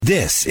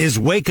This is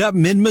Wake Up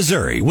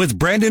Mid-Missouri with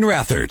Brandon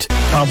Rathert.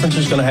 Conference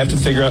is going to have to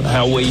figure out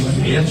how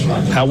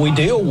we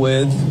deal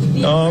with,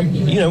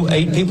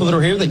 8 people that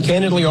are here that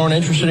candidly aren't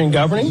interested in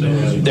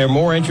governing. They're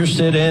more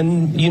interested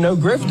in,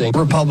 grifting.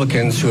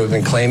 Republicans who have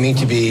been claiming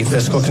to be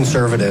fiscal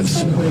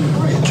conservatives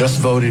just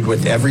voted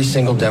with every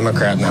single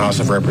Democrat in the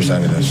House of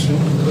Representatives.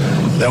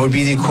 That would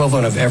be the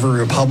equivalent of every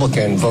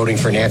Republican voting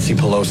for Nancy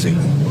Pelosi.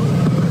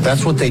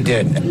 That's what they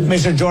did.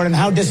 Mr. Jordan,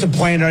 how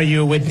disappointed are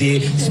you with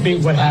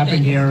what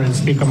happened here and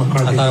Speaker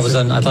McCarthy? I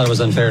thought it was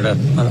unfair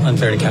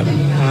to Kevin.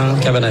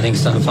 Kevin, I think,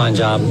 has done a fine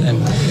job, and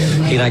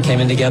he and I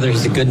came in together.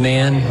 He's a good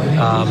man,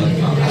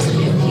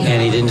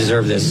 and he didn't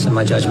deserve this, in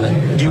my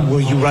judgment. Will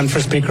you run for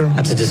Speaker?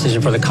 That's a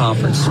decision for the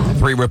conference.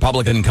 3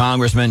 Republican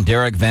congressmen,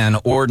 Derek Van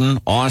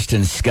Orden,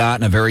 Austin Scott,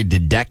 and a very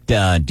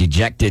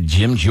dejected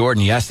Jim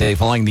Jordan yesterday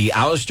following the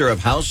ouster of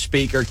House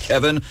Speaker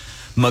Kevin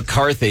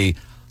McCarthy.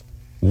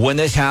 When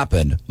this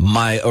happened,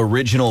 my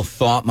original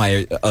thought,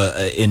 my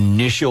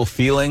initial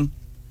feeling,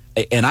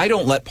 and I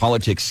don't let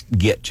politics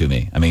get to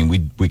me. I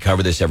mean, we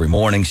cover this every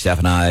morning. Steph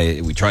and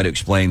I, we try to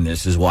explain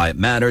this is why it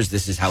matters.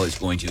 This is how it's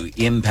going to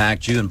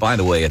impact you. And by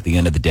the way, at the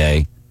end of the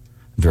day,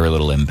 very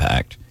little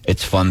impact.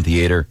 It's fun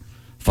theater,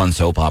 fun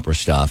soap opera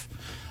stuff.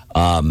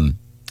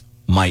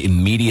 My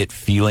immediate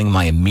feeling,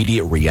 my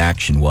immediate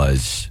reaction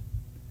was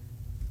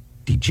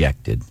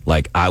dejected.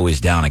 Like, I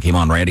was down. I came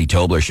on Randy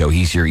Tobler's show.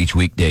 He's here each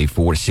weekday,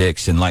 4 to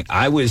 6. And like,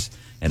 I was,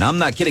 and I'm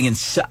not kidding,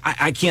 and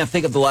I can't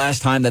think of the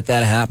last time that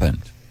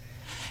happened.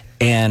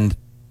 And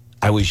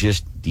I was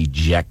just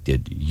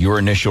dejected. Your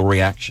initial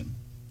reaction?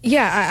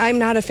 Yeah, I'm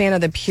not a fan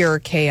of the pure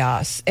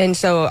chaos. And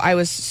so I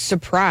was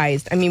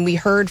surprised. I mean, we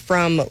heard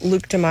from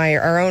Luke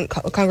DeMeyer, our own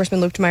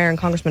Congressman Luke DeMeyer and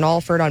Congressman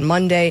Alford on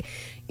Monday.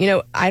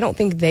 I don't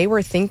think they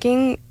were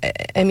thinking,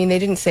 I mean, they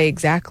didn't say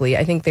exactly.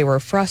 I think they were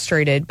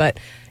frustrated, but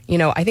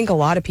I think a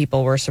lot of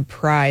people were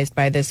surprised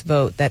by this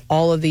vote that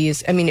all of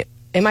these, I mean,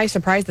 am I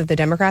surprised that the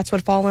Democrats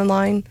would fall in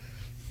line?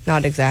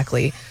 Not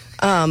exactly.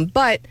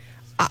 But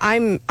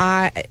I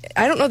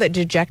don't know that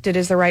dejected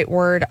is the right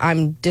word.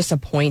 I'm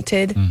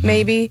disappointed,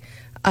 maybe.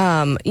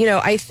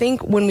 I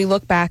think when we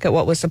look back at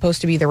what was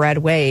supposed to be the red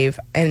wave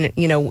and,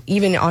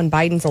 even on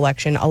Biden's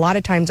election, a lot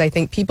of times I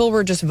think people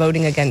were just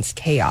voting against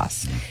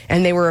chaos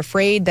and they were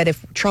afraid that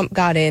if Trump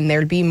got in,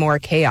 there'd be more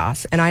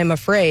chaos. And I'm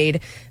afraid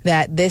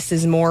that this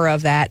is more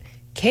of that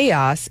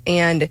chaos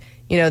and,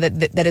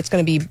 that it's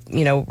going to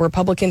be,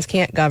 Republicans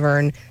can't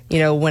govern,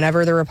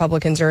 whenever the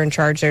Republicans are in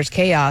charge, there's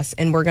chaos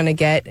and we're going to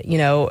get,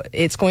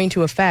 it's going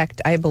to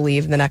affect, I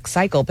believe, the next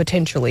cycle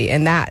potentially.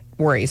 And that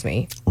worries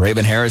me.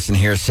 Raven Harrison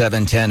here,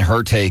 710,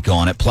 her take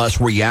on it,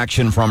 plus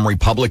reaction from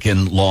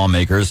Republican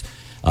lawmakers,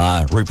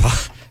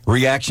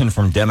 reaction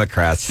from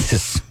Democrats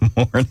this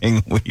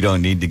morning. We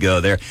don't need to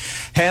go there.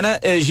 Hannah,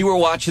 as you were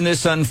watching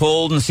this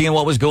unfold and seeing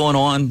what was going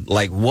on,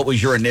 what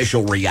was your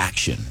initial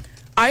reaction?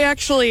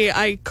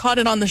 I caught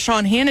it on the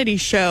Sean Hannity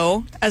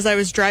show as I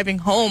was driving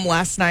home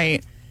last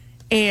night,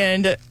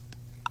 and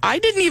I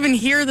didn't even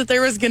hear that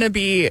there was going to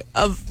be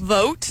a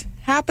vote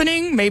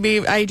happening. Maybe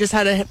I just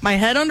had my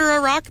head under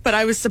a rock, but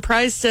I was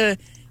surprised to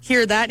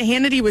hear that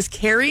Hannity was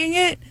carrying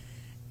it.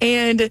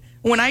 And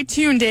when I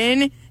tuned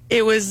in,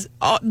 it was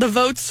the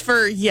votes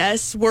for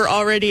yes were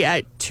already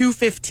at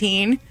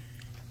 215,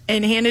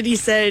 and Hannity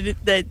said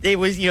that it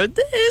was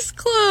this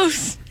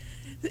close.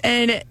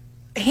 And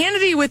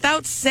Hannity,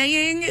 without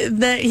saying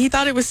that he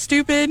thought it was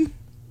stupid,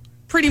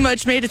 pretty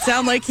much made it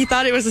sound like he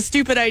thought it was a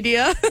stupid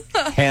idea.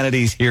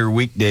 Hannity's here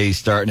weekdays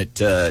starting at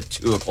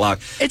 2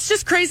 o'clock. It's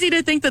just crazy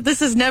to think that this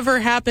has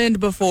never happened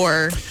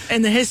before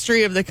in the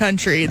history of the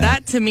country.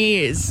 That, to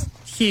me, is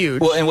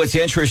huge. Well, and what's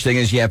interesting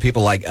is you have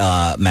people like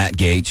Matt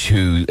Gaetz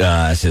who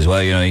says,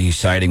 well, he's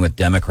siding with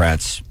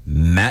Democrats.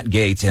 Matt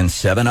Gaetz and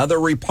 7 other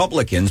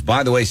Republicans.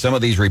 By the way, some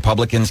of these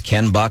Republicans,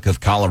 Ken Buck of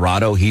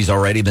Colorado, he's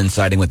already been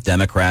siding with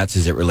Democrats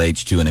as it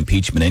relates to an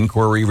impeachment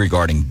inquiry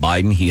regarding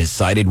Biden. He has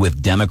sided with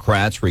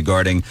Democrats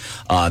regarding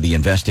the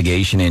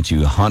investigation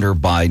into Hunter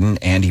Biden.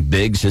 Andy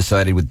Biggs has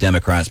sided with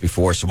Democrats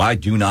before, so I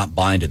do not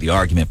buy into the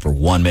argument for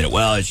 1 minute.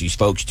 Well, it's these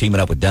folks teaming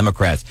up with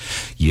Democrats.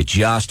 You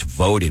just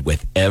voted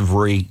with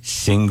every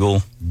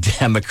single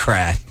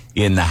Democrat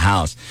in the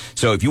House.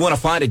 So if you want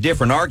to find a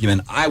different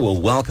argument, I will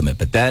welcome it.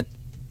 But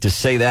to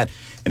say that.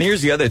 And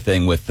here's the other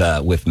thing with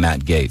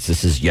Matt Gaetz.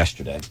 This is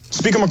yesterday.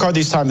 Speaker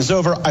McCarthy's time is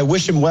over. I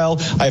wish him well.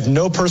 I have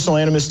no personal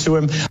animus to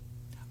him.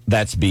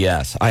 That's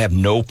BS. I have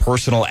no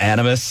personal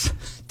animus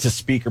to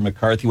Speaker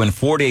McCarthy. When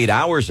 48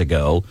 hours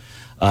ago,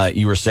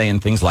 you were saying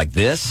things like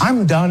this.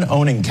 I'm done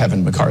owning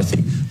Kevin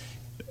McCarthy.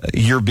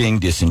 You're being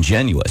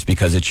disingenuous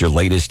because it's your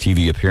latest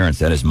TV appearance.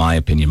 That is my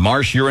opinion.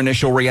 Marsh, your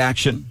initial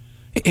reaction?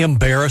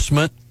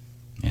 Embarrassment.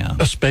 Yeah.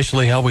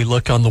 Especially how we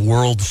look on the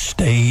world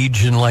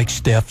stage. And like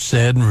Steph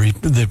said,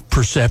 the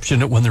perception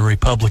that when the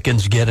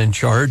Republicans get in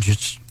charge,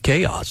 it's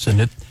chaos.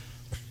 And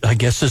I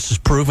guess this is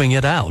proving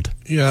it out.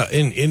 Yeah,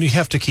 and you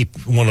have to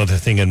keep one other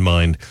thing in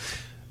mind.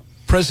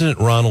 President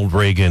Ronald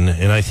Reagan,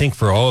 and I think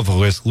for all of the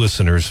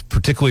listeners,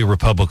 particularly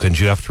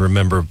Republicans, you have to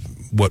remember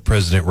what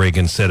President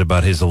Reagan said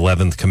about his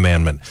 11th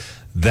commandment.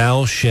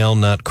 thou shalt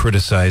not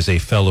criticize a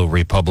fellow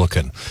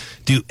Republican.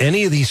 Do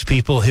any of these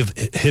people,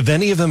 have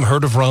any of them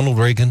heard of Ronald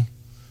Reagan?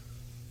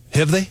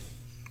 Have they?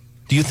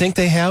 Do you think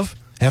they have?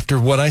 After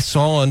what I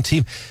saw on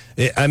TV?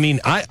 I mean,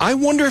 I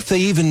wonder if they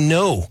even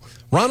know.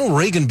 Ronald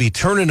Reagan be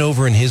turning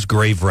over in his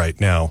grave right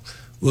now,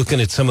 looking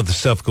at some of the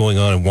stuff going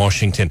on in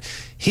Washington.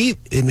 He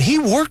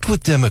worked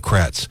with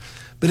Democrats,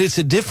 but it's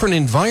a different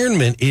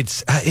environment.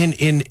 It's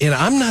and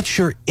I'm not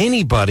sure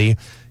anybody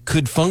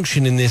could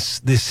function in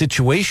this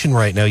situation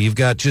right now. You've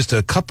got just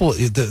a couple,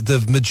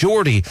 the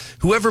majority,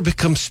 whoever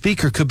becomes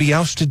speaker could be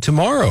ousted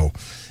tomorrow.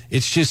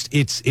 It's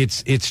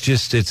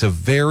a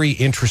very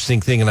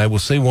interesting thing. And I will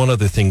say one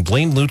other thing.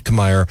 Blaine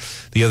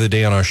Luetkemeyer the other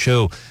day on our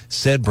show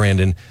said,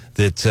 Brandon,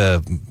 that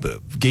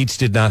Gates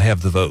did not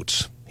have the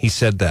votes. He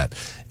said that.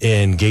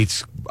 And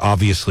Gates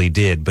obviously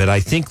did. But I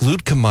think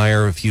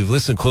Luetkemeyer, if you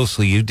listen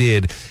closely, you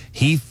did,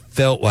 he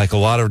felt like a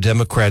lot of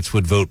Democrats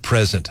would vote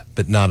present,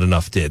 but not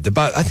enough did.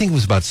 I think it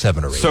was about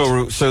 7 or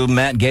 8. So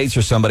Matt Gaetz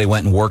or somebody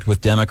went and worked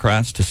with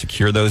Democrats to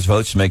secure those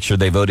votes to make sure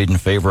they voted in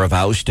favor of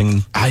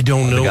ousting. I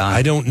don't know.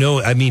 I don't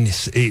know. I mean,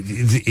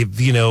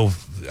 you know,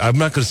 I'm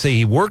not going to say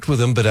he worked with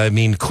them, but I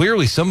mean,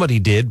 clearly somebody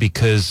did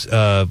because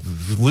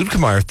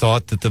Luetkemeyer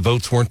thought that the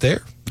votes weren't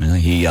there.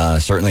 He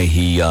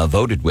certainly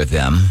voted with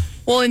them.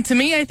 Well, and to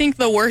me, I think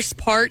the worst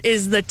part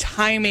is the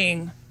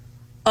timing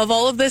of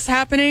all of this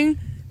happening.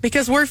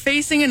 Because we're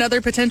facing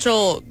another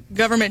potential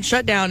government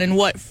shutdown in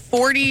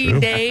 40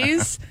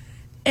 days?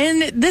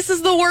 And this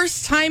is the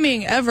worst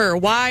timing ever.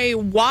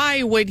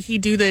 Why would he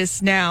do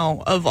this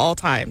now of all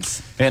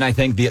times? And I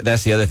think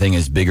that's the other thing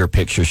is bigger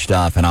picture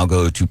stuff. And I'll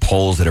go to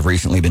polls that have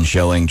recently been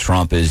showing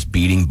Trump is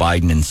beating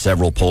Biden in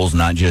several polls,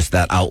 not just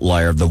that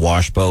outlier of the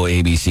Washpo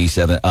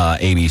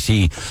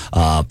ABC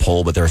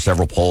poll, but there are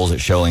several polls that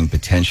showing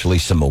potentially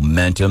some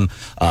momentum.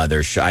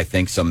 I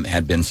think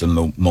had been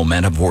some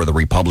momentum for the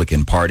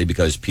Republican Party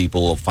because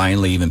people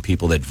finally, even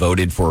people that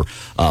voted for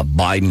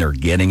Biden are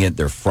getting it.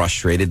 They're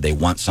frustrated. They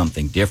want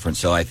something different.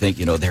 So I think,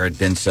 there had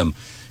been some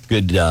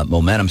good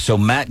momentum. So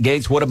Matt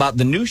Gaetz, what about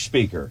the new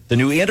speaker, the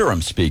new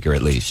interim speaker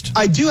at least?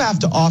 I do have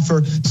to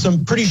offer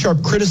some pretty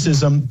sharp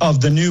criticism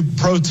of the new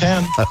pro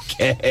tem.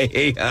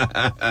 Okay.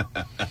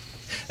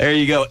 There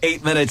you go.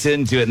 8 minutes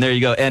into it, and there you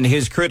go. And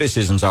his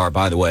criticisms are,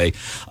 by the way,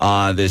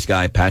 this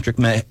guy, Patrick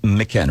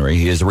McHenry,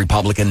 he is a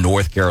Republican,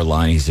 North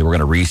Carolina. He said, we're going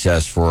to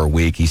recess for a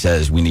week. He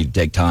says we need to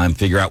take time,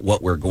 figure out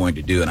what we're going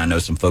to do. And I know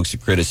some folks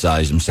have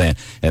criticized him, saying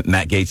that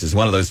Matt Gaetz is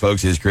one of those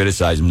folks who's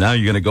criticized him. Now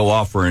you're going to go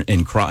off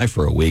and cry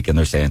for a week. And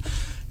they're saying,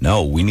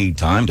 no, we need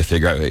time to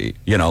figure out,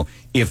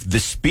 if the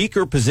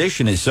speaker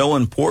position is so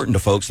important to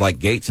folks like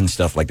Gaetz and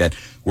stuff like that,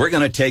 we're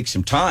going to take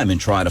some time and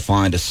try to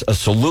find a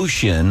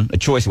solution, a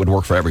choice that would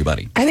work for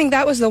everybody. I think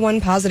that was the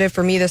one positive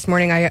for me this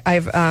morning.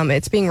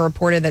 It's being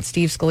reported that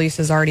Steve Scalise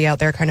is already out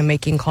there kind of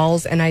making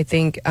calls, and I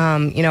think,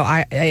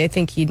 I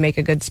think he'd make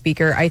a good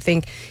speaker. I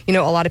think, a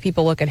lot of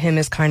people look at him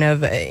as kind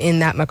of in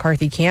that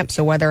McCarthy camp,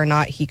 so whether or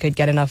not he could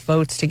get enough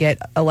votes to get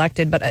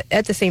elected. But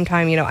at the same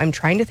time, I'm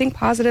trying to think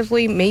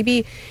positively.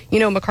 Maybe,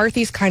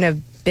 McCarthy's kind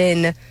of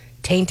been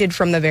tainted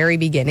from the very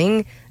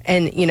beginning.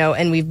 And,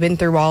 and we've been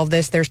through all of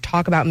this. There's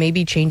talk about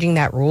maybe changing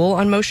that rule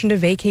on motion to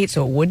vacate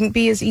so it wouldn't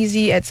be as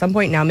easy at some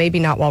point. Now, maybe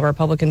not while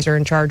Republicans are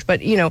in charge,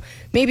 but,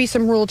 maybe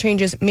some rule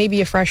changes,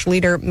 maybe a fresh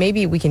leader.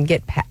 Maybe we can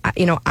get,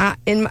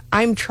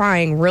 I'm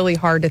trying really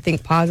hard to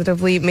think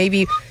positively.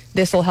 Maybe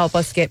this will help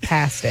us get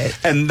past it.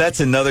 And that's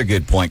another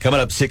good point.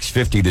 Coming up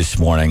 6:50 this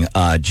morning,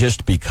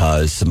 just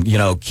because,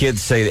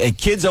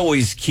 kids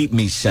always keep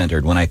me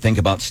centered when I think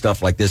about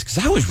stuff like this, because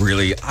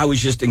I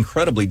was just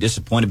incredibly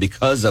disappointed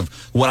because of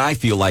what I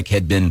feel like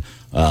had been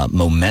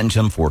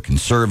momentum for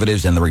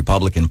conservatives and the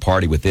Republican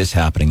Party with this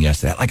happening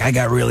yesterday. Like, I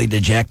got really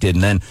dejected,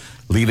 and then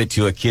leave it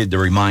to a kid to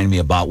remind me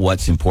about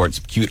what's important.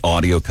 Some cute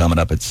audio coming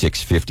up at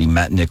 6:50.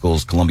 Matt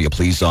Nichols, Columbia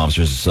Police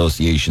Officers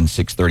Association,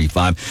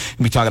 6:35.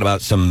 We'll be talking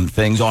about some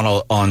things on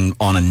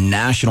a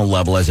national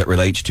level as it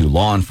relates to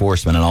law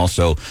enforcement and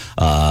also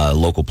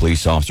local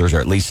police officers, or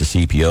at least the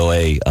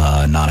CPOA,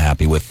 not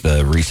happy with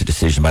the recent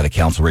decision by the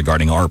council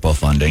regarding ARPA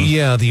funding.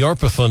 Yeah, the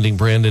ARPA funding,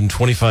 Brandon,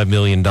 $25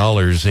 million,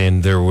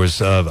 and there was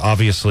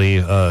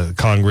obviously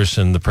Congress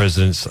and the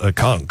president's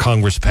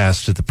Congress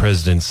passed it, the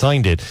president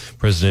signed it,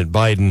 President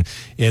Biden.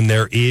 And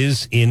there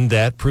is in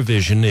that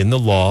provision in the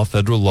law,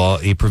 federal law,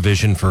 a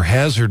provision for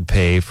hazard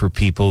pay for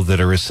people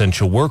that are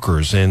essential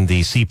workers. And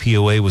the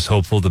CPOA was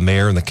hopeful the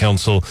mayor and the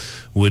council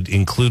would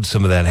include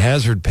some of that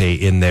hazard pay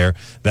in there.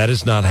 That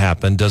has not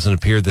happened. Doesn't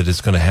appear that it's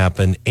going to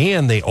happen.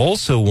 And they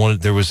also wanted,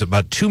 there was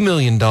about $2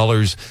 million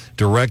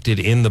directed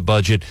in the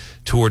budget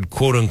toward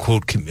quote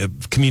unquote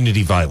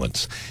community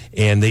violence.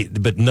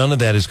 But none of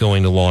that is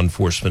going to law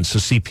enforcement. So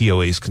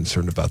CPOA is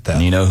concerned about that.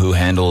 And you know who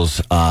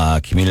handles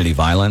community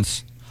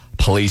violence?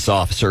 Police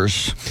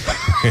officers.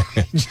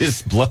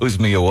 Just blows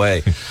me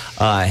away.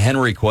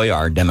 Henry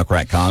Cuellar,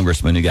 Democrat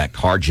congressman who got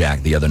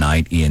carjacked the other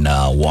night in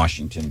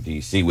Washington,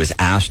 D.C., was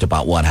asked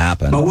about what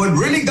happened. But what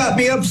really got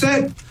me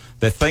upset?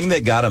 The thing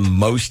that got him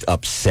most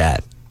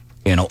upset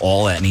in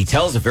all that, and he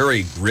tells a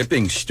very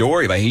gripping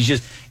story about,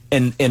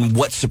 And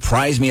what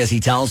surprised me as he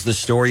tells the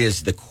story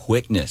is the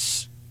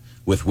quickness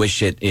with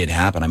which it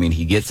happened. I mean,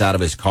 he gets out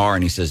of his car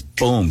and he says,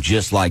 boom,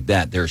 just like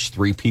that. There's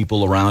 3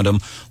 people around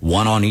him,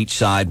 one on each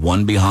side,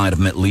 one behind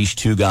him, at least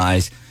 2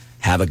 guys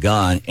have a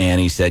gun.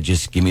 And he said,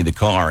 just give me the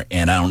car.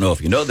 And I don't know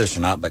if you know this or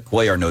not, but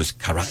Cuellar knows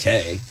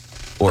karate,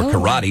 or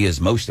karate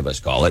as most of us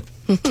call it.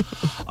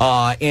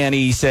 And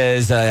he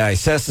says, I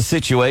assess the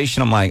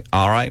situation. I'm like,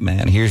 all right,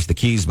 man, here's the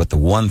keys. But the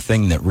one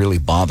thing that really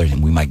bothered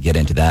him, we might get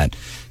into that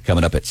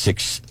coming up at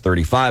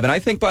 6:35. And I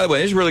think, by the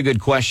way, this is a really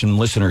good question.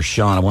 Listener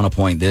Sean, I want to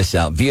point this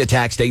out. Via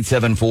text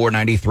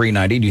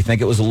 874-9390. Do you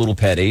think it was a little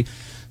petty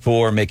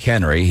for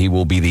McHenry? He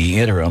will be the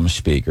interim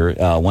speaker.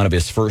 One of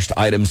his first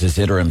items as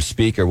interim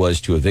speaker was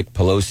to evict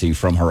Pelosi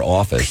from her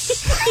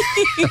office.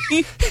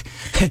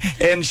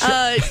 And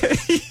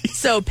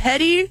so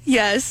petty,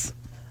 yes.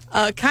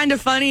 Kind of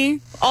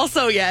funny,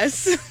 also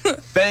yes.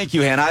 Thank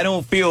you, Hannah. I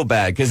don't feel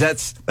bad because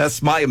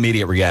that's my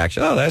immediate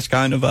reaction. Oh, that's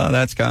kind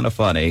of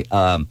funny.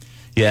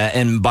 Yeah,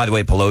 and by the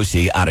way,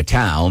 Pelosi out of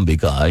town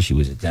because she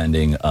was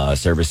attending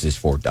services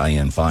for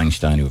Dianne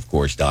Feinstein, who of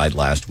course died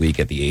last week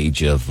at the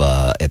age of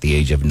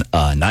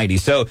 90.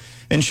 So,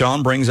 and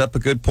Sean brings up a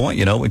good point.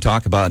 You know, we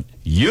talk about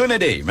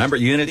unity. Remember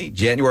unity?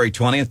 January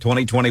 20th,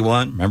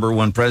 2021. Remember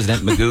when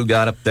President Magoo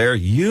got up there?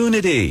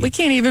 Unity. We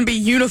can't even be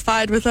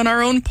unified within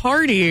our own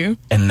party.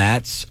 And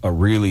that's a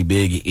really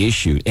big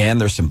issue. And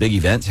there's some big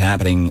events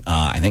happening,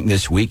 I think,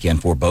 this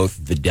weekend for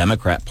both the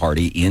Democrat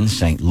Party in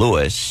St.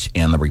 Louis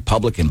and the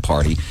Republican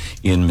Party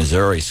in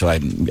Missouri. So I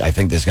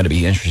think this is going to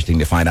be interesting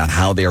to find out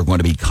how they are going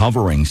to be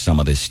covering some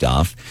of this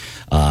stuff.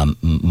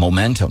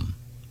 Momentum.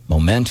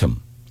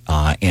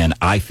 And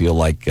I feel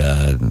like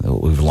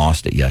we've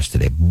lost it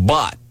yesterday.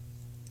 But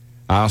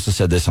I also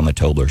said this on the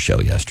Tobler show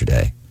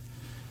yesterday.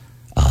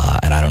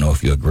 And I don't know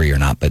if you agree or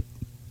not, but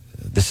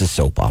this is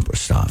soap opera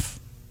stuff.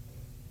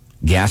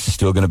 Gas is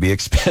still going to be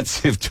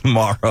expensive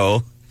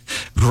tomorrow.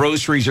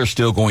 Groceries are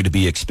still going to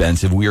be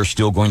expensive. We are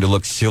still going to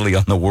look silly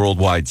on the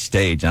worldwide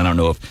stage. I don't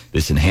know if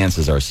this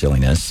enhances our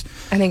silliness.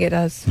 I think it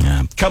does.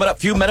 Yeah. Coming up a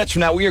few minutes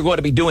from now, we are going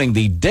to be doing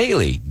the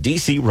daily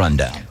DC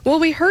Rundown. Well,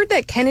 we heard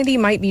that Kennedy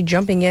might be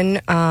jumping in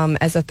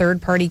as a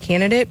third-party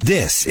candidate.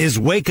 This is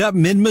Wake Up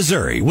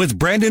Mid-Missouri with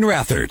Brandon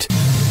Rathert.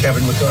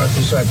 Kevin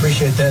McCarthy, so I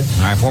appreciate that.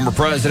 All right, former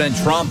President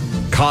Trump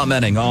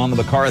commenting on the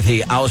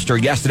McCarthy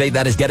ouster yesterday.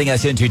 That is getting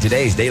us into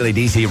today's Daily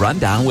DC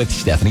Rundown with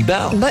Stephanie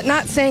Bell. But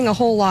not saying a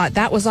whole lot.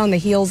 That was on the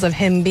heels of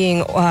him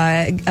being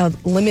a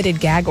limited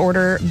gag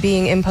order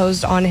being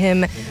imposed on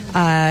him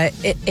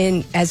as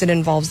it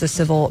involves the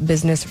civil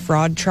business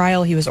fraud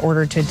trial. He was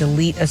ordered to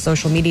delete a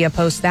social media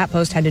post. That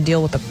post had to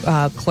deal with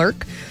the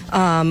clerk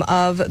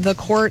of the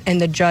court,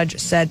 and the judge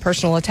said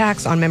personal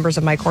attacks on members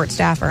of my court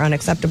staff are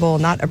unacceptable,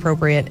 not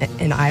appropriate,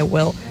 and I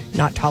will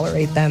not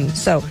tolerate them.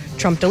 So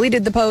Trump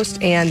deleted the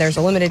post, and there's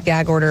a limited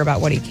gag order about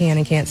what he can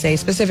and can't say.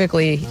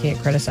 Specifically, he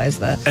can't criticize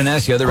the... And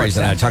that's the other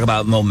reason I talk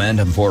about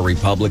momentum for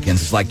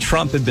Republicans. It's like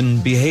Trump had been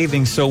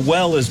behaving so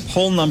well as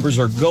poll numbers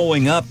are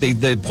going up.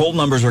 The poll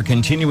numbers are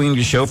continuing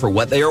to show for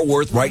what they are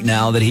worth right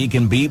now that he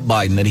can beat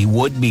Biden, that he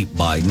would beat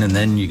Biden. And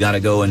then you got to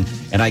go and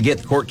I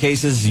get court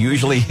cases.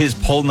 Usually his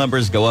poll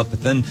numbers go up,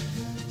 but then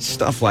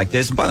stuff like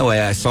this. And by the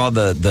way, I saw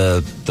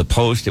the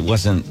post. It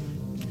wasn't...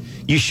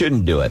 You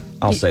shouldn't do it.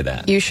 I'll say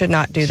that. You should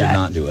not do that. Should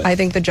not do it. I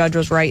think the judge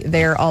was right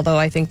there, although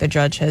I think the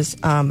judge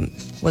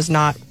was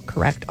not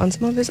correct on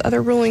some of his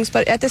other rulings.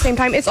 But at the same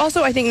time, it's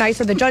also, I think,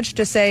 nice of the judge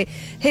to say,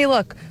 hey,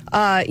 look,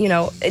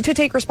 to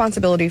take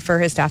responsibility for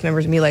his staff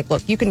members and be like,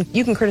 look, you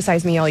can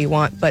criticize me all you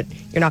want, but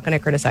you're not going to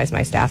criticize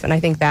my staff. And I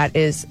think that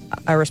is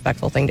a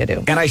respectful thing to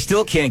do. And I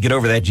still can't get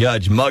over that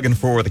judge mugging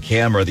forward the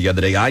camera the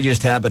other day. I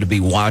just happened to be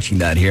watching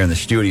that here in the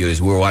studio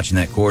as we were watching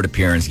that court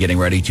appearance getting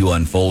ready to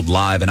unfold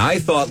live. And I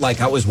thought like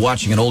I was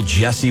watching an old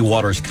Jesse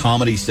Waters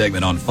comedy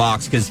segment on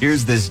Fox, because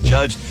here's this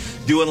judge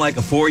doing like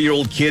a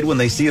 4-year-old kid when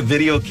they see a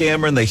video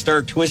camera and they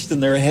start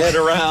twisting their head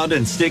around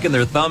and sticking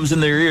their thumbs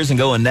in their ears and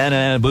going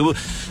na boo boo.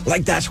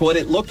 Like that's what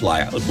it looked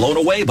like. I was blown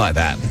away by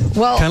that.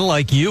 Well, kind of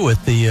like you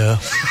at the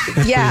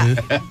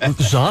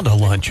Zonda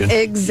luncheon.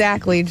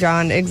 Exactly,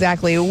 John.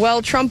 Exactly.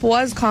 Well, Trump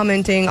was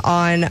commenting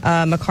on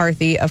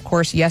McCarthy, of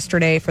course,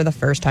 yesterday for the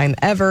first time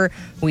ever.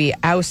 We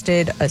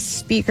ousted a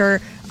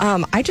speaker.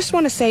 I just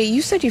want to say,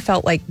 you said you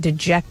felt like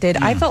dejected.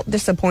 I felt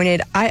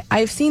disappointed.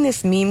 I've seen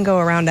this meme go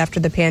around after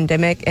the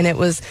pandemic, and it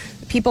was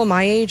people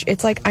my age.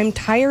 It's like, I'm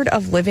tired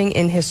of living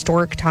in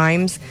historic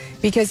times,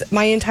 because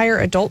my entire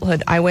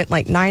adulthood, I went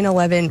like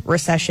 9/11,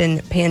 recession,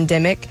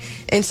 pandemic.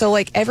 And so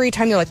like every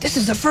time they're like, this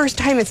is the first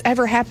time it's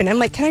ever happened. I'm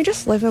like, can I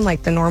just live in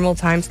like the normal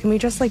times? Can we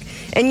just like,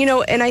 and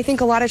and I think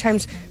a lot of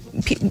times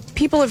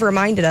people have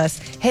reminded us,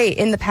 hey,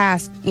 in the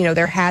past,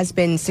 there has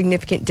been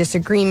significant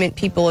disagreement.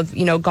 People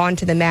have, gone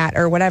to the mat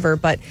or whatever.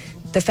 But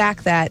the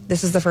fact that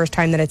this is the first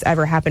time that it's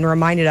ever happened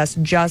reminded us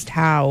just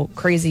how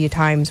crazy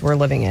times we're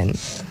living in.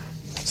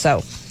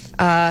 So,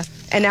 and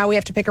now we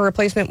have to pick a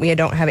replacement. We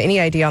don't have any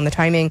idea on the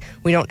timing.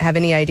 We don't have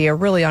any idea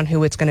really on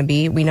who it's going to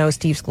be. We know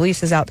Steve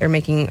Scalise is out there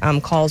making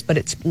calls, but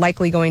it's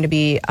likely going to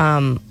be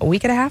a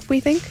week and a half,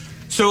 we think.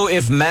 So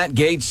if Matt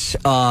Gaetz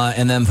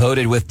and them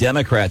voted with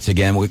Democrats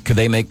again, could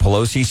they make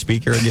Pelosi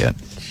Speaker again?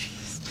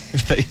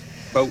 If they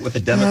vote with the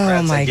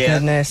Democrats again? Oh, my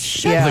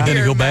goodness. Yeah. They're going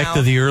to go back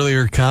to the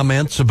earlier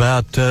comments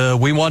about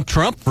we want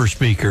Trump for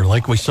Speaker,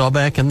 like we saw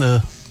back in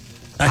the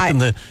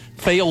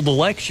failed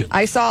election.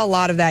 I saw a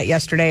lot of that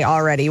yesterday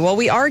already. Well,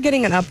 we are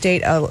getting an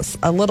update,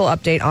 a little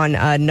update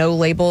on no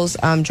labels.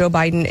 Joe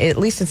Biden, at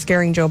least it's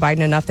scaring Joe Biden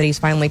enough that he's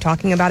finally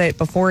talking about it.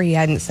 Before he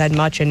hadn't said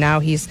much, and now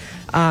he's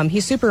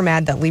super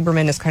mad that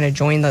Lieberman has kind of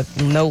joined the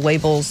no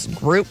labels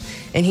group,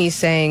 and he's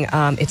saying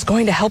it's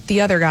going to help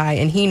the other guy,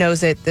 and he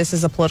knows it. This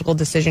is a political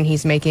decision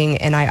he's making,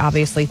 and I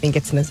obviously think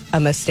it's a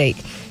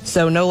mistake.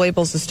 So no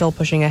labels is still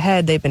pushing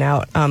ahead. They've been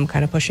out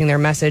kind of pushing their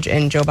message,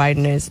 and Joe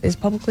Biden is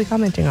publicly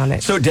commenting on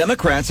it. So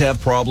Democrats have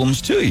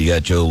problems, too. You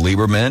got Joe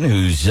Lieberman,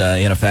 who's,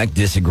 in effect,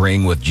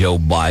 disagreeing with Joe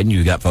Biden.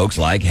 You got folks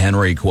like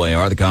Henry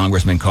Cuellar, the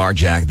congressman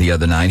carjacked the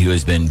other night, who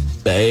has been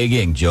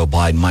begging Joe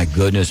Biden, my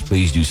goodness,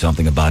 please do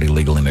something about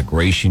illegal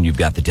immigration. You've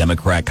got the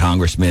Democrat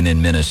congressman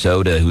in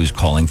Minnesota who's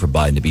calling for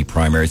Biden to be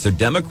primary. So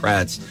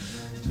Democrats,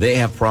 they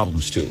have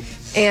problems, too.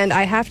 And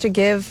I have to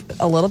give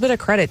a little bit of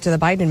credit to the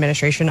Biden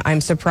administration. I'm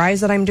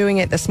surprised that I'm doing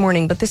it this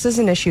morning, but this is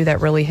an issue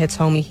that really hits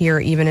home here,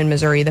 even in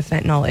Missouri, the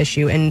fentanyl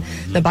issue. And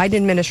the Biden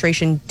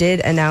administration did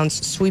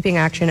announce sweeping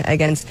action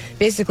against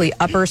basically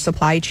upper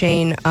supply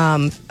chain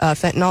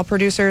fentanyl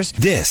producers.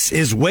 This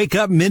is Wake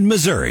Up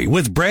Mid-Missouri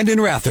with Brandon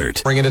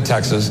Rathert. Bring it to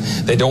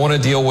Texas. They don't want to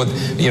deal with,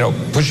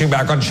 pushing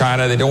back on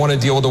China. They don't want to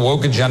deal with the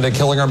woke agenda,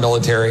 killing our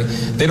military.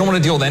 They don't want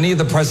to deal with any of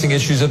the pressing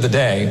issues of the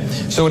day.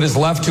 So it is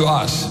left to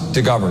us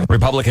to govern.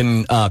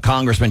 Republican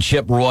Congressman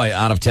Chip Roy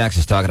out of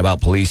Texas talking about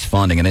police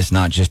funding, and it's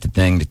not just a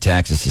thing to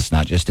Texas. It's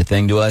not just a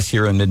thing to us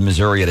here in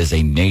Mid-Missouri. It is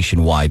a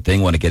nationwide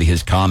thing. Want to get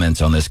his comments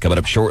on this coming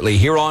up shortly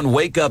here on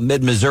Wake Up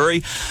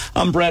Mid-Missouri.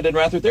 I'm Brandon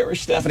Rathert. There is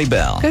Stephanie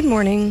Bell. Good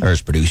morning.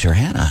 There's producer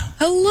Hannah.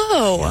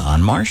 Hello.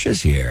 John Marsh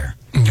is here.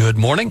 Good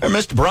morning. And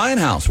Mr. Brian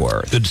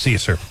Houseworth. Good to see you,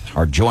 sir.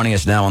 Are joining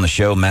us now on the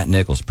show, Matt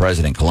Nichols,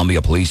 President,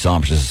 Columbia Police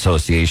Officers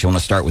Association. I want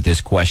to start with this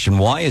question.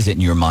 Why is it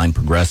in your mind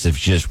progressives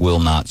just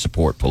will not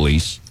support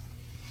police?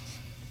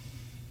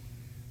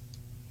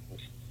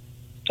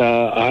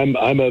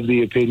 I'm of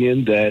the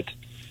opinion that,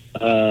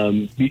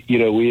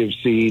 we have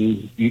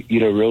seen,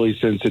 really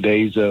since the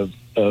days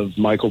of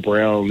Michael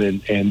Brown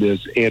and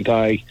this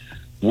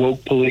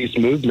anti-woke police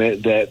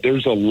movement, that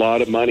there's a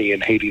lot of money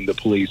in hating the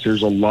police.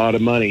 There's a lot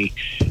of money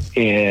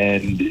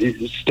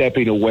in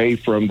stepping away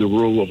from the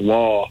rule of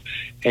law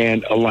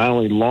and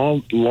allowing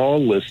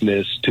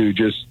lawlessness to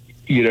just,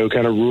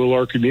 kind of rule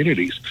our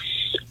communities.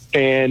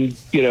 And,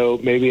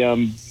 maybe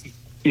I'm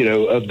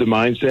of the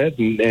mindset,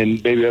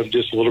 and maybe I'm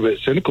just a little bit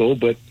cynical,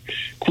 but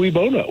cui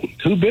bono?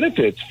 Who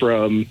benefits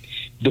from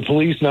the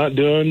police not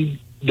doing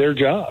their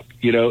job,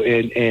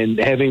 and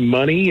having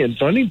money and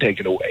funding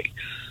taken away?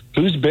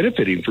 Who's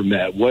benefiting from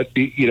that?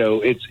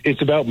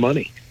 It's about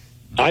money,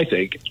 I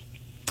think.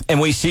 And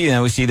we see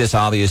this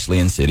obviously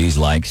in cities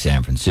like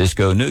San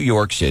Francisco, New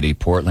York City,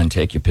 Portland,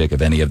 take your pick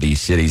of any of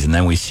these cities. And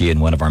then we see in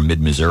one of our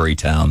mid-Missouri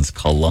towns,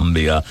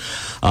 Columbia.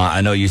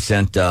 I know you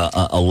sent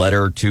a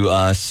letter to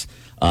us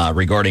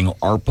regarding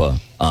ARPA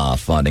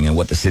funding and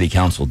what the city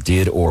council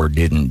did or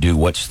didn't do.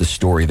 What's the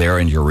story there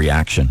and your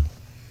reaction?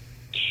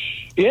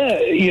 Yeah,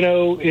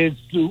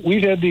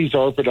 we've had these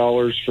ARPA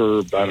dollars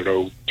for,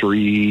 3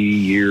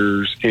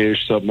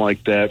 years-ish, something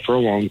like that, for a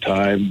long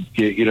time.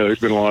 There's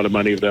been a lot of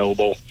money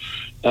available.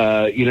 Some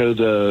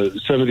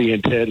of the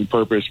intent and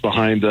purpose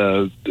behind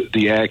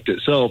the act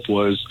itself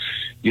was,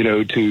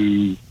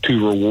 to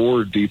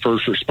reward the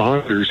first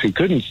responders who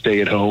couldn't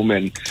stay at home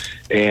and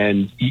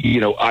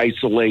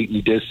isolate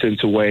and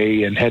distance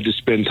away and had to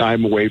spend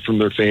time away from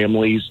their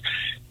families.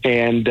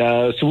 And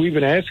so we've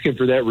been asking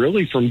for that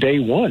really from day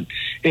one.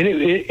 And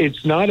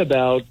it's not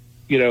about,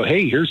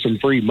 hey, here's some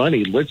free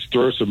money, let's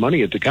throw some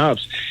money at the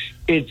cops.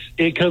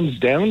 It comes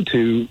down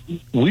to,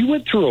 we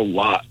went through a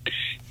lot.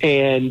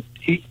 And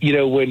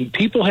when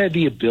people had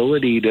the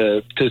ability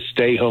to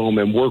stay home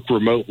and work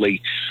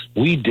remotely,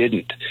 we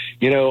didn't.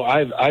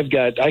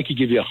 I could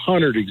give you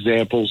 100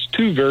 examples.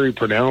 Two very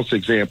pronounced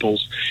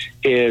examples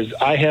is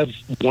I have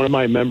one of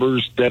my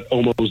members that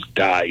almost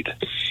died.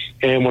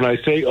 And when I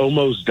say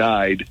almost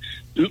died,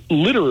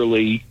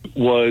 literally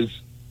was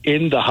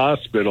in the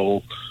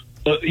hospital,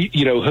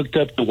 hooked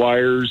up to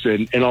wires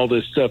and all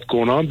this stuff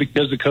going on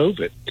because of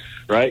COVID,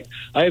 right?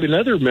 I have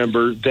another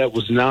member that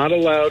was not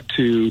allowed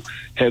to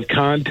have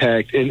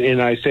contact,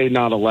 and I say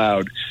not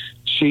allowed.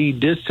 She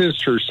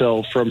distanced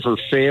herself from her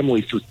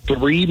family for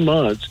 3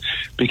 months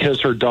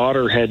because her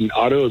daughter had an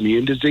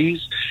autoimmune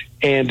disease,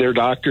 and their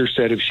doctor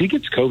said if she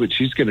gets COVID,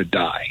 she's going to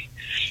die.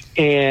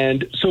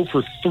 And so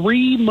for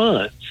 3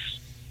 months,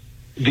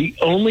 the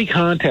only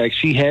contact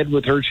she had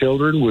with her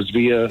children was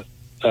via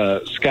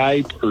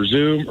Skype or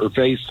Zoom or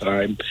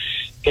FaceTime.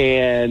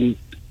 And,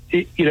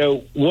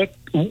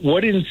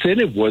 what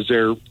incentive was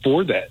there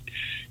for that?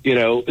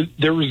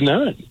 There was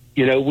none.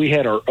 We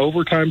had our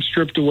overtime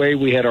stripped away.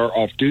 We had our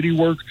off-duty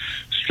work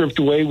stripped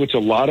away, which a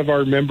lot of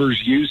our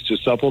members used to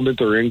supplement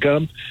their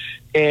income.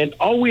 And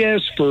all we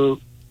asked for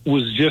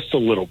was just a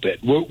little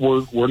bit.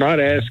 We're not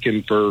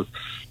asking for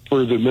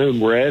the moon.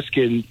 We're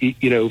asking,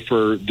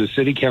 for the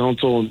city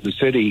council and the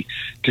city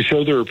to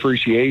show their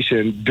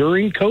appreciation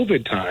during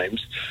COVID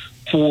times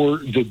for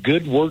the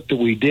good work that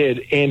we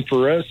did and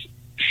for us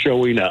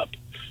showing up.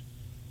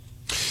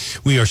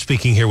 We are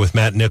speaking here with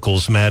Matt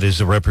Nichols. Matt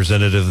is a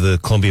representative of the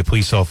Columbia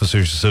Police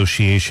Officers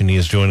Association. He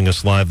is joining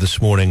us live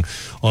this morning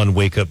on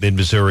Wake Up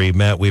Mid-Missouri.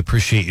 Matt, we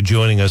appreciate you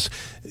joining us.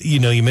 You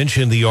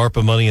mentioned the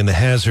ARPA money and the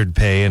hazard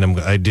pay, and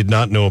I did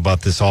not know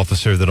about this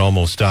officer that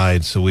almost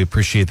died, so we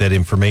appreciate that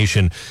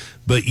information.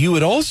 But you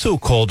had also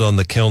called on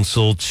the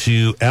council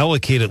to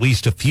allocate at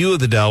least a few of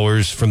the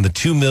dollars from the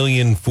 $2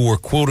 million for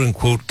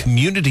quote-unquote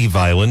community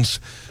violence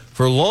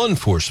for law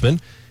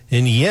enforcement,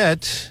 and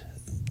yet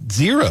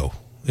zero.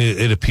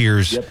 It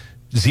appears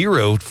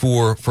zero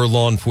for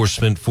law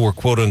enforcement for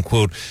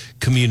quote-unquote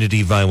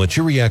community violence.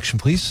 Your reaction,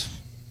 please?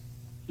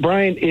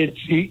 Brian,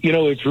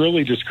 it's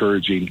really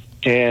discouraging.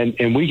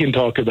 And we can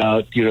talk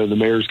about, the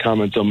mayor's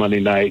comments on Monday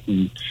night.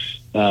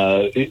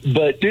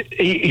 But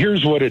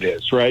here's what it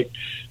is, right?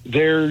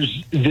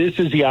 This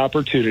is the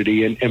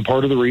opportunity. And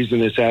part of the reason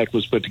this act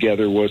was put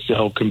together was to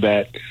help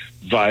combat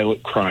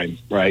violent crime,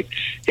 right?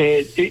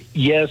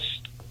 Yes,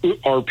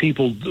 our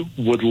people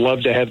would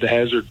love to have the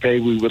hazard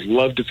pay. We would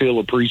love to feel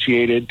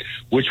appreciated,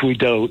 which we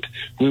don't.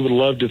 We would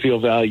love to feel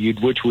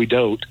valued, which we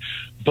don't.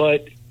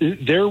 But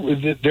there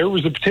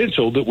was a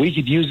potential that we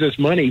could use this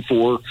money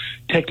for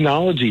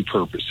technology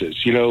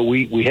purposes.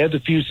 We had the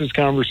Fuses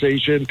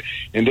conversation,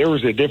 and there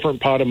was a different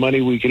pot of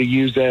money we could have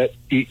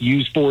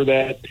used for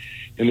that.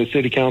 And the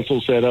city council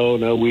said, oh,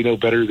 no, we know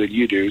better than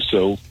you do,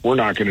 so we're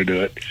not going to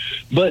do it.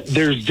 But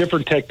there's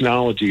different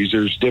technologies.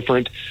 There's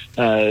different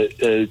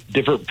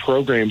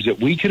programs that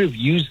we could have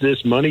used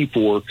this money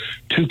for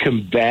to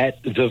combat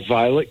the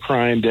violent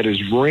crime that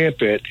is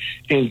rampant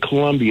in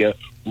Columbia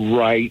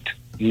right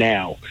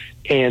now.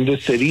 And the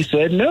city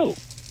said no.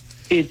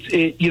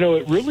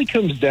 It really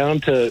comes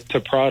down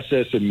to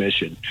process and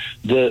mission.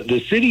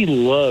 The city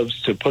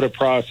loves to put a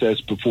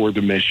process before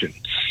the mission.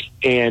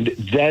 And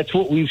that's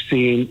what we've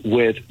seen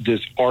with this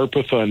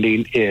ARPA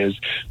funding is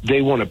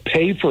they want to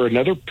pay for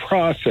another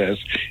process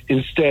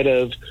instead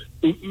of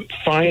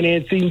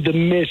financing the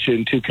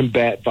mission to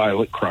combat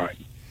violent crime.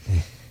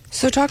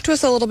 So talk to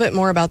us a little bit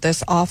more about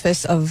this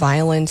Office of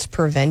Violence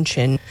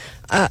Prevention.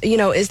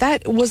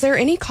 Was there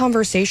any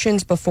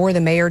conversations before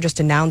the mayor just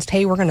announced,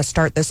 hey, we're going to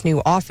start this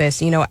new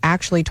office,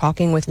 actually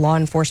talking with law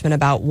enforcement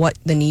about what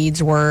the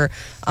needs were?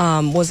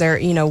 Was there,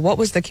 what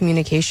was the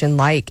communication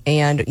like?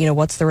 And,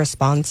 what's the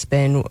response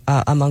been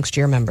amongst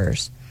your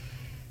members?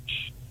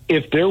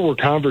 If there were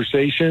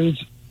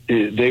conversations,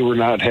 they were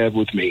not had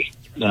with me.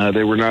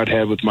 They were not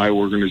had with my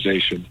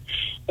organization.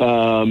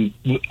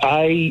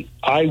 I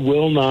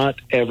will not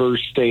ever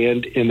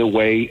stand in the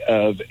way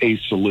of a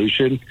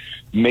solution.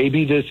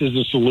 Maybe this is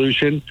a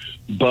solution,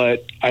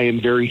 but I am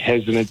very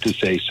hesitant to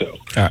say so.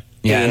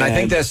 Yeah, and I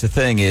think that's the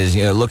thing is,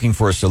 looking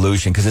for a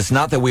solution, because it's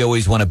not that we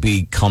always want to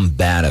be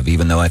combative,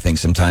 even though I think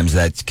sometimes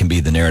that can be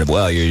the narrative.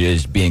 Well, you're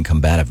just being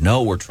combative.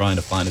 No, we're trying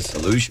to find a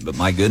solution. But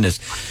my goodness,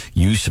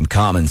 use some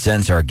common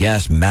sense. Our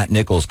guest, Matt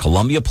Nichols,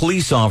 Columbia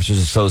Police Officers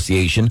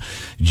Association,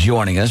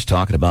 joining us,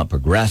 talking about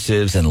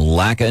progressives and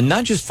lack of,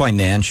 not just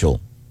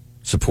financial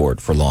support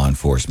for law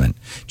enforcement,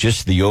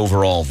 just the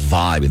overall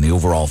vibe and the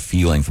overall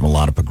feeling from a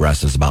lot of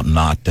progressives about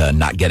not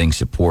getting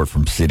support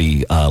from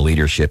city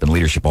leadership and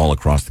leadership all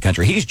across the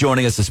country. He's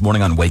joining us this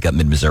morning on Wake Up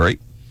Mid-Missouri.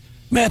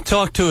 Matt,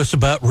 talk to us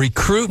about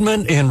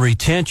recruitment and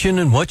retention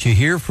and what you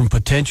hear from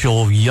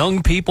potential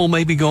young people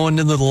maybe going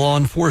into the law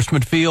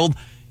enforcement field.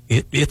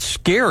 It's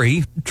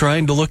scary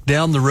trying to look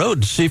down the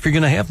road to see if you're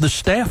going to have the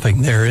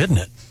staffing there, isn't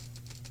it?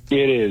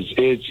 It is.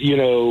 It's,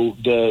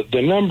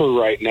 the number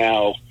right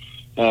now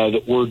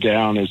that we're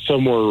down is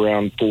somewhere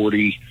around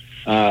 40.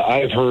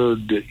 I've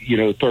heard,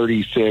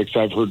 36.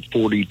 I've heard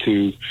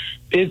 42.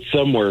 It's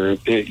somewhere,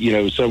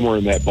 somewhere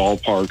in that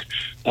ballpark.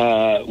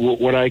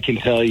 What I can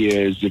tell you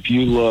is if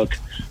you look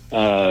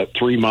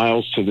 3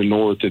 miles to the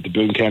north at the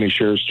Boone County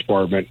Sheriff's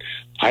Department,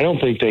 I don't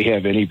think they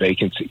have any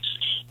vacancies.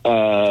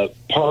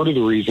 Part of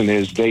the reason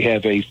is they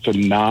have a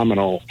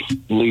phenomenal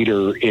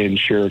leader in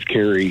Sheriff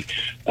Carey.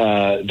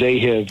 They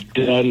have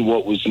done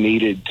what was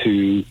needed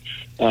to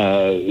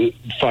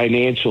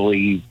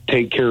financially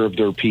take care of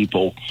their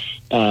people.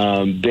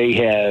 They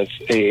have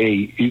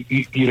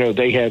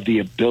they have the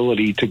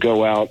ability to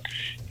go out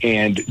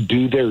and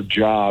do their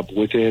job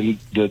within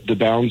the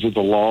bounds of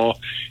the law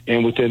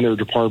and within their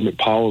department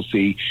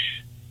policy.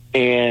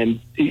 And,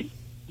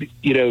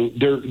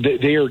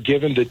 they are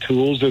given the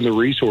tools and the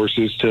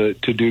resources to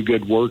do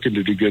good work and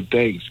to do good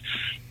things.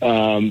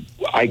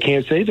 I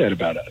can't say that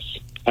about us.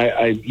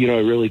 I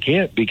really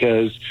can't,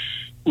 because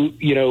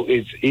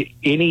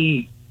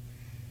it's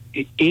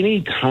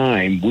any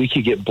time we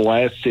could get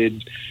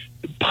blasted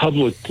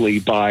publicly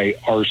by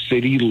our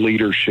city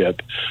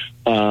leadership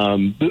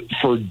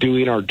for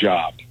doing our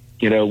job.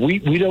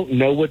 We don't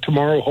know what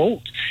tomorrow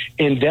holds,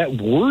 and that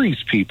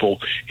worries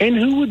people. And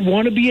who would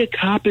want to be a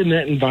cop in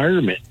that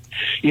environment?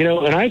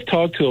 And I've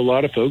talked to a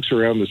lot of folks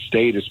around the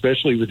state,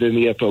 especially within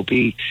the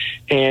FOP,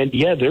 and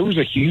yeah, there was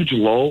a huge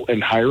lull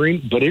in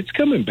hiring, but it's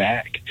coming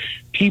back.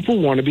 People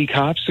want to be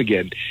cops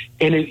again.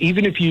 And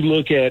even if you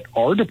look at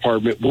our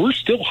department, we're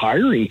still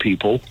hiring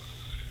people.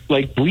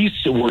 Like we're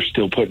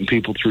still putting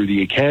people through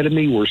the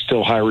academy. We're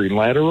still hiring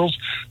laterals.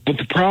 But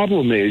the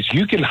problem is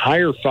you can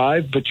hire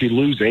 5, but you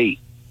lose 8.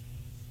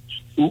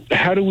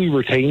 How do we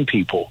retain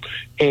people?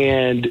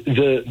 And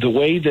the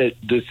way that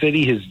the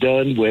city has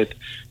done with,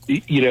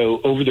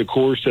 over the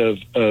course of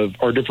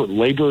our different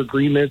labor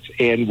agreements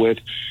and with,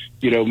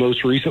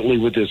 most recently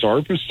with this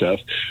ARPA stuff,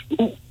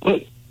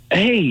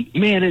 hey,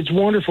 man, it's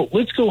wonderful.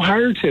 Let's go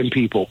hire 10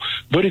 people.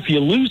 But if you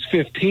lose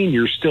 15,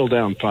 you're still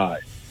down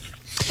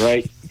 5,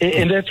 right?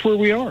 And that's where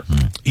we are.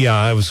 Yeah,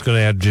 I was going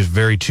to add just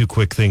two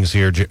quick things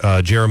here.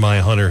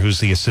 Jeremiah Hunter, who's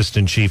the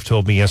assistant chief,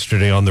 told me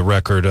yesterday on the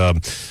record,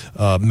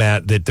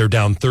 Matt, that they're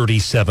down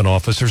 37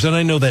 officers. And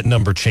I know that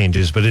number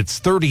changes, but it's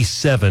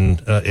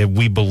 37,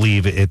 we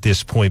believe, at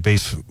this point,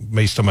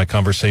 based on my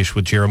conversation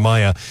with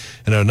Jeremiah.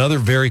 And another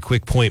very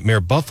quick point, Mayor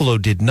Buffalo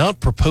did not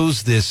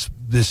propose this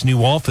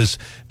new office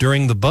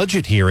during the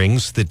budget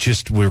hearings that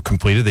just were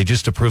completed. They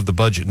just approved the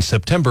budget in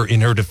September.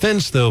 In her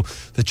defense, though,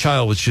 the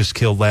child was just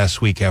killed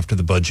last week after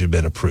the budget had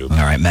been approved. All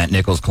right, Matt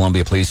Nichols,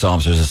 Columbia Police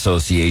Officers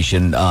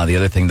Association. The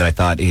other thing that I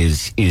thought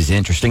is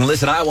interesting.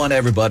 Listen, I want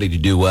everybody to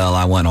do well.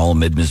 I want all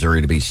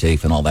mid-Missouri to be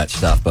safe and all that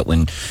stuff. But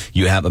when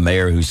you have a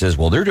mayor who says,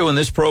 well, they're doing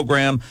this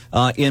program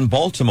in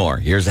Baltimore.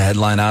 Here's a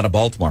headline out of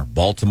Baltimore.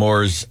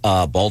 Baltimore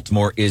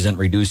isn't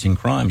reducing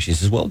crime. She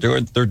says, well,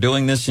 they're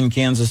doing this in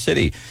Kansas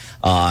City.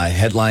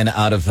 Headline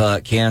out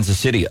of Kansas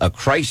City, a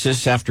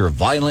crisis after a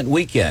violent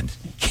weekend.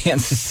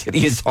 Kansas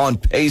City is on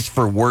pace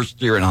for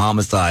worst year in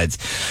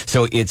homicides.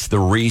 So it's the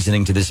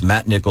reasoning to this.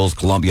 Matt Nichols,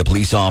 Columbia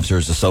Police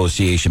Officers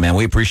Association. Man,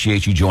 we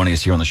appreciate you joining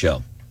us here on the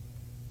show.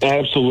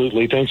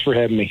 Absolutely. Thanks for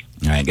having me.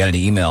 All right, got an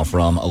email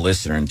from a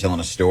listener and telling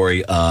a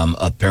story.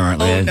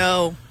 Apparently. Oh,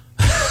 no.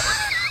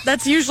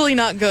 That's usually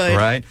not good.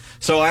 Right?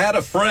 So I had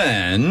a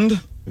friend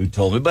who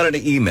told me about an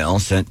email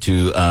sent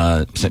to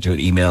our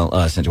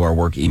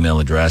work email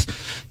address,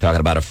 talking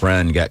about a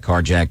friend got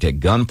carjacked at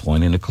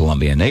gunpoint in a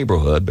Columbia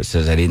neighborhood, but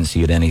says I didn't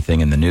see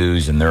anything in the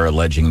news, and they're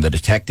alleging the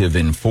detective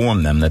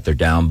informed them that they're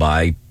down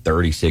by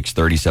 36,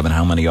 37,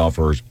 how many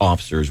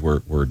officers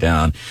were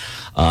down,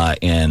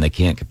 and they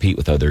can't compete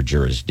with other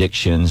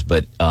jurisdictions.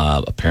 But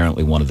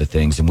apparently one of the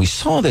things, and we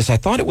saw this, I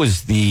thought it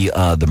was the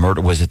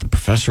murder, was it the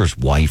professor's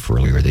wife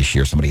earlier this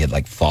year? Somebody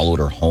had followed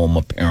her home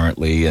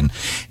apparently, and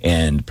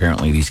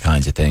apparently these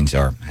kinds of things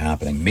are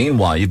happening.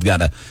 Meanwhile, you've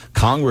got a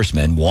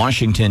congressman,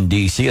 Washington,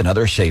 D.C.,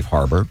 another safe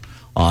harbor,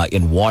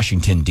 in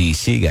Washington,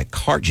 D.C., got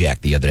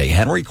carjacked the other day.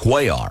 Henry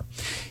Cuellar.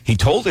 He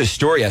told his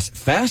story, a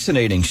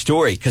fascinating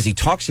story, because he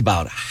talks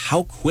about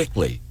how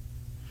quickly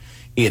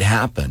it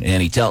happened.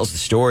 And he tells the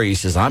story. He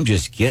says, I'm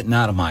just getting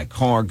out of my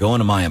car, going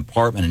to my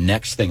apartment, and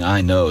next thing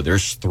I know,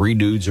 there's 3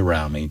 dudes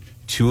around me.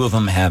 2 of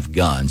them have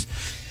guns.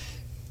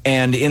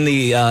 And in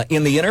the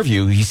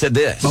interview, he said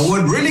this. But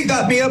what really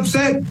got me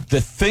upset?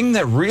 The thing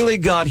that really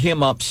got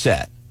him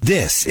upset.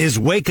 This is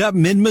Wake Up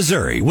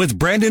Mid-Missouri with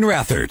Brandon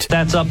Rathert.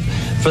 That's up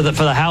for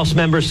the House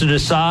members to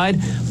decide.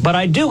 But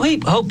I do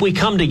hope we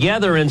come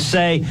together and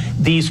say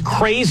these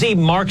crazy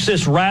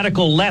Marxist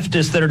radical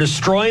leftists that are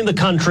destroying the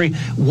country,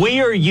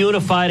 we are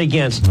unified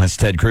against. That's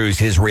Ted Cruz.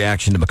 His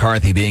reaction to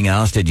McCarthy being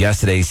ousted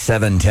yesterday,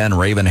 7:10.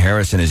 Raven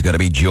Harrison is going to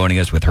be joining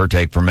us with her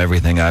take from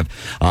everything.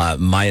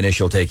 My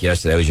initial take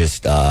yesterday was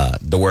just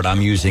the word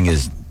I'm using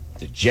is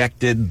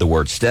dejected. The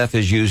word Steph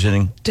is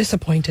using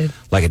disappointed.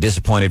 Like a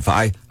disappointed.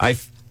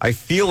 I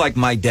feel like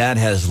my dad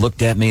has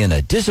looked at me in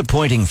a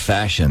disappointing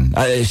fashion.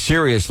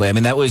 Seriously, I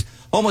mean, that was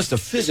almost a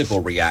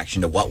physical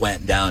reaction to what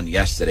went down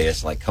yesterday.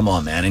 It's like, come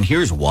on, man. And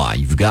here's why.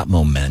 You've got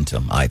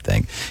momentum, I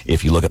think.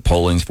 If you look at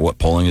pollings for what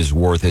polling is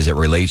worth as it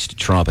relates to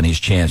Trump and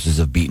his chances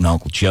of beating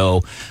Uncle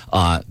Joe,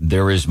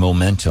 there is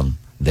momentum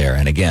there.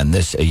 And again,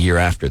 this a year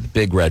after the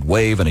big red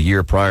wave and a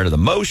year prior to the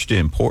most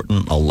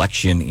important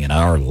election in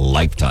our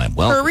lifetime.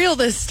 Well, for real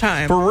this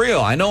time. For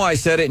real. I know I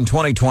said it in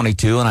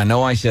 2022, and I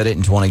know I said it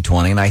in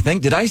 2020, and I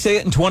think, did I say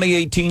it in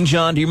 2018,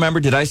 John? Do you remember?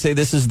 Did I say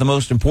this is the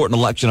most important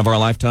election of our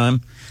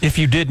lifetime? If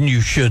you didn't,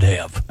 you should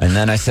have. And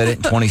then I said it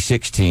in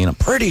 2016. I'm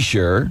pretty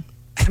sure.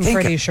 I'm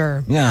pretty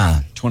sure.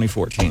 Yeah,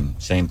 2014.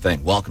 Same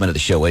thing. Welcome into the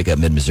show. Wake Up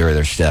Mid-Missouri.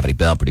 There's Stephanie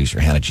Bell, producer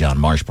Hannah John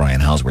Marsh,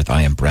 Brian Houseworth.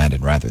 I am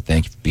Brandon Rather.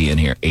 Thank you for being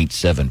here.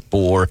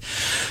 874-9390,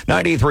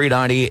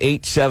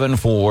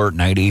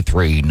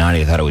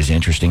 874-9390. I thought it was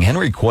interesting.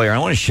 Henry Cuellar, I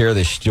want to share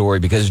this story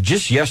because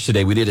just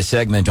yesterday we did a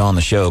segment on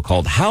the show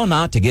called How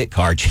Not to Get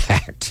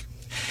Carjacked.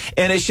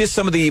 And it's just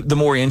some of the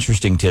more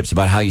interesting tips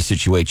about how you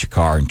situate your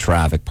car in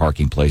traffic,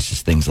 parking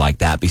places, things like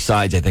that.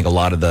 Besides, I think a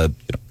lot of the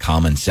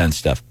common sense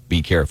stuff.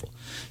 Be careful.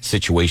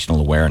 Situational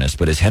awareness.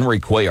 But as Henry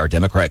Cuellar,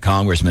 Democrat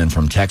congressman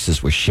from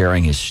Texas, was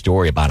sharing his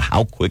story about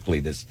how quickly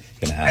this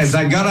can happen. As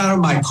I got out of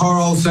my car,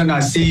 all of a sudden I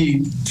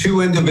see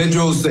 2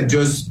 individuals that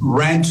just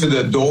ran to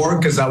the door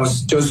because I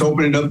was just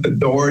opening up the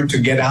door to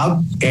get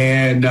out.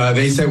 And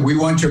they said, we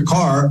want your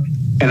car.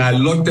 and I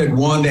looked at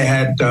one that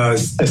had a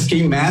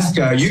ski mask.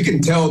 You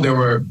can tell there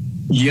were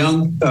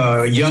young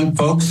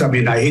folks. I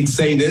mean, I hate to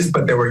say this,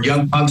 but there were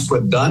young punks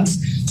with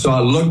guns. So I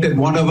looked at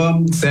one of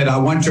them, said, "I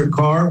want your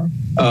car."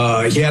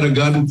 He had a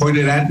gun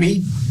pointed at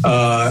me.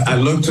 I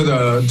looked to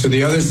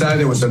the other side.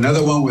 There was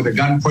another one with a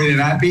gun pointed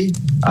at me.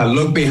 I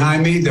looked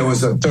behind me. There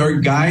was a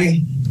third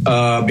guy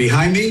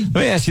behind me. Let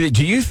me ask you,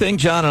 do you think,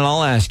 John, and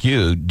I'll ask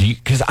you,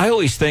 because I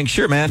always think,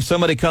 sure, man, if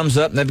somebody comes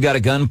up and they've got a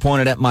gun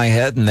pointed at my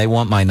head and they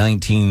want my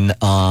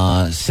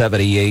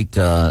 1978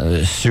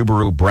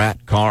 Subaru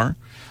Brat car,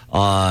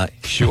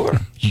 sure,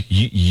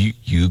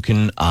 you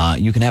can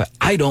have it.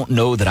 I don't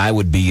know that I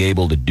would be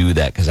able to do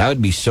that because I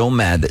would be so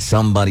mad that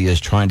somebody is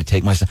trying to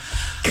take my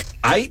stuff.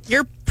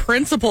 Your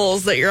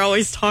principles that you're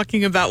always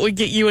talking about would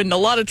get you in a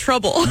lot of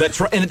trouble. That's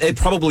right, and it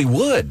probably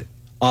would.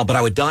 But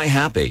I would die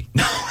happy.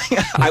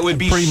 I would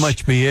be pretty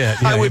much be it.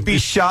 Yeah, I would be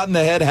shot in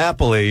the head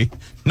happily.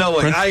 No,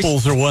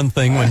 principles are one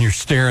thing when you're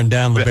staring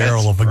down the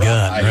barrel of a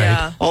gun, right?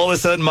 Yeah. All of a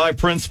sudden, my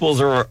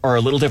principles are a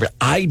little different.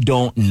 I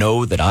don't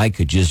know that I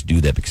could just do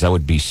that because I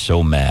would be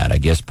so mad. I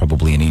guess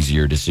probably an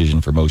easier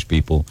decision for most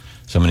people.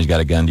 Somebody's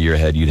got a gun to your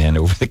head, you'd hand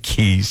over the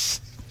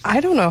keys. I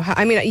don't know how.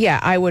 I mean, yeah,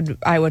 I would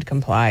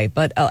comply,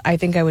 but I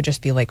think I would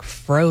just be like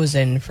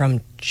frozen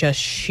from just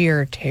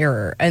sheer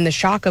terror and the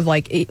shock of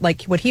like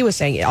what he was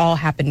saying. It all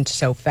happened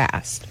so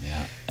fast.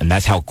 Yeah, and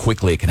that's how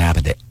quickly it can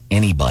happen to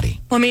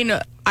anybody. Well, I mean,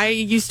 I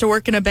used to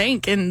work in a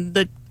bank, and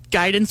the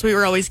guidance we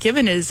were always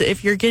given is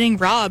if you're getting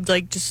robbed,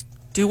 like just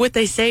do what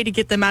they say to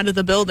get them out of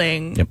the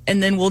building,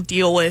 and then we'll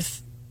deal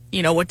with,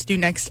 what to do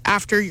next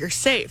after you're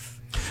safe.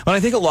 Well, I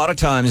think a lot of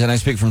times, and I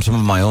speak from some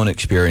of my own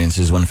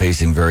experiences when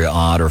facing very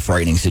odd or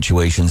frightening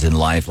situations in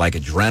life, like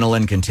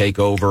adrenaline can take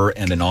over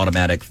and an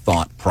automatic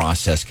thought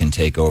process can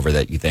take over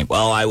that you think,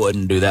 well, I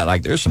wouldn't do that.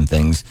 Like there's some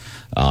things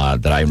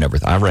that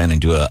I ran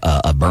into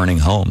a burning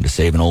home to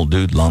save an old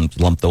dude, lumped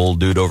the old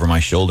dude over my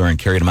shoulder and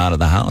carried him out of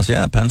the house.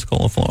 Yeah,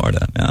 Pensacola,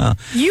 Florida. Yeah.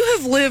 You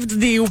have lived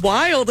the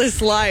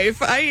wildest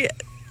life.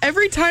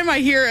 Every time I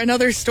hear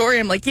another story,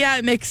 I'm like, yeah,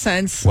 it makes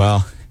sense.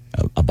 Well,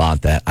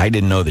 about that, I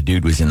didn't know the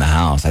dude was in the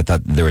house. I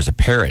thought there was a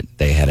parrot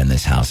they had in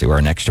this house. They were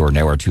next door, and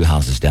they were 2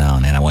 houses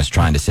down, and I was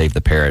trying to save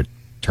the parrot.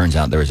 Turns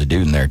out there was a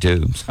dude in there,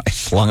 too. So I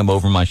slung him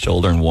over my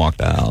shoulder and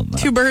walked out.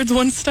 2 birds,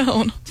 1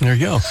 stone. There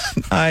you go.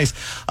 Nice.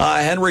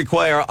 Henry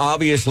Quayer,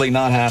 obviously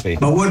not happy.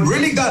 But what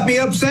really got me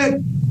upset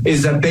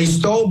is that they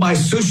stole my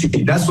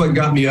sushi. That's what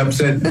got me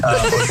upset.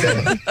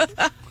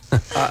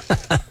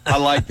 I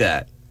like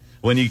that.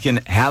 When you can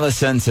have a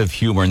sense of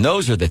humor, and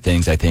those are the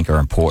things I think are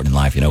important in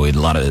life. We had a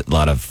lot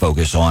of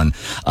focus on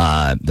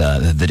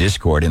the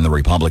discord in the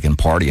Republican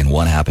Party, and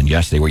what happened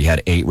yesterday, where you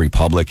had 8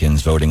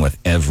 Republicans voting with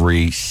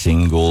every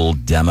single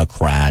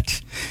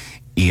Democrat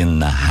in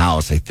the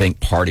House. I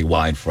think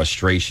party-wide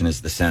frustration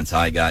is the sense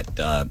I got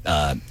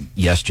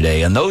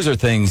yesterday, and those are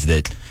things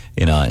that.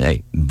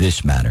 Hey,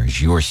 this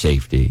matters. Your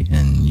safety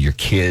and your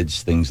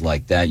kids, things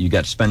like that. You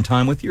got to spend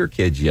time with your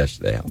kids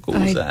yesterday. How cool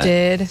was that? I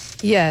did,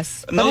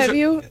 yes. But have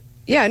you?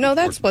 Yeah, no,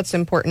 that's what's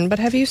important. But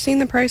have you seen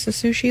the price of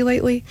sushi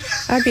lately?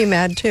 I'd be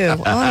mad too.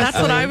 That's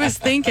what I was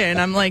thinking.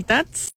 I'm like, that's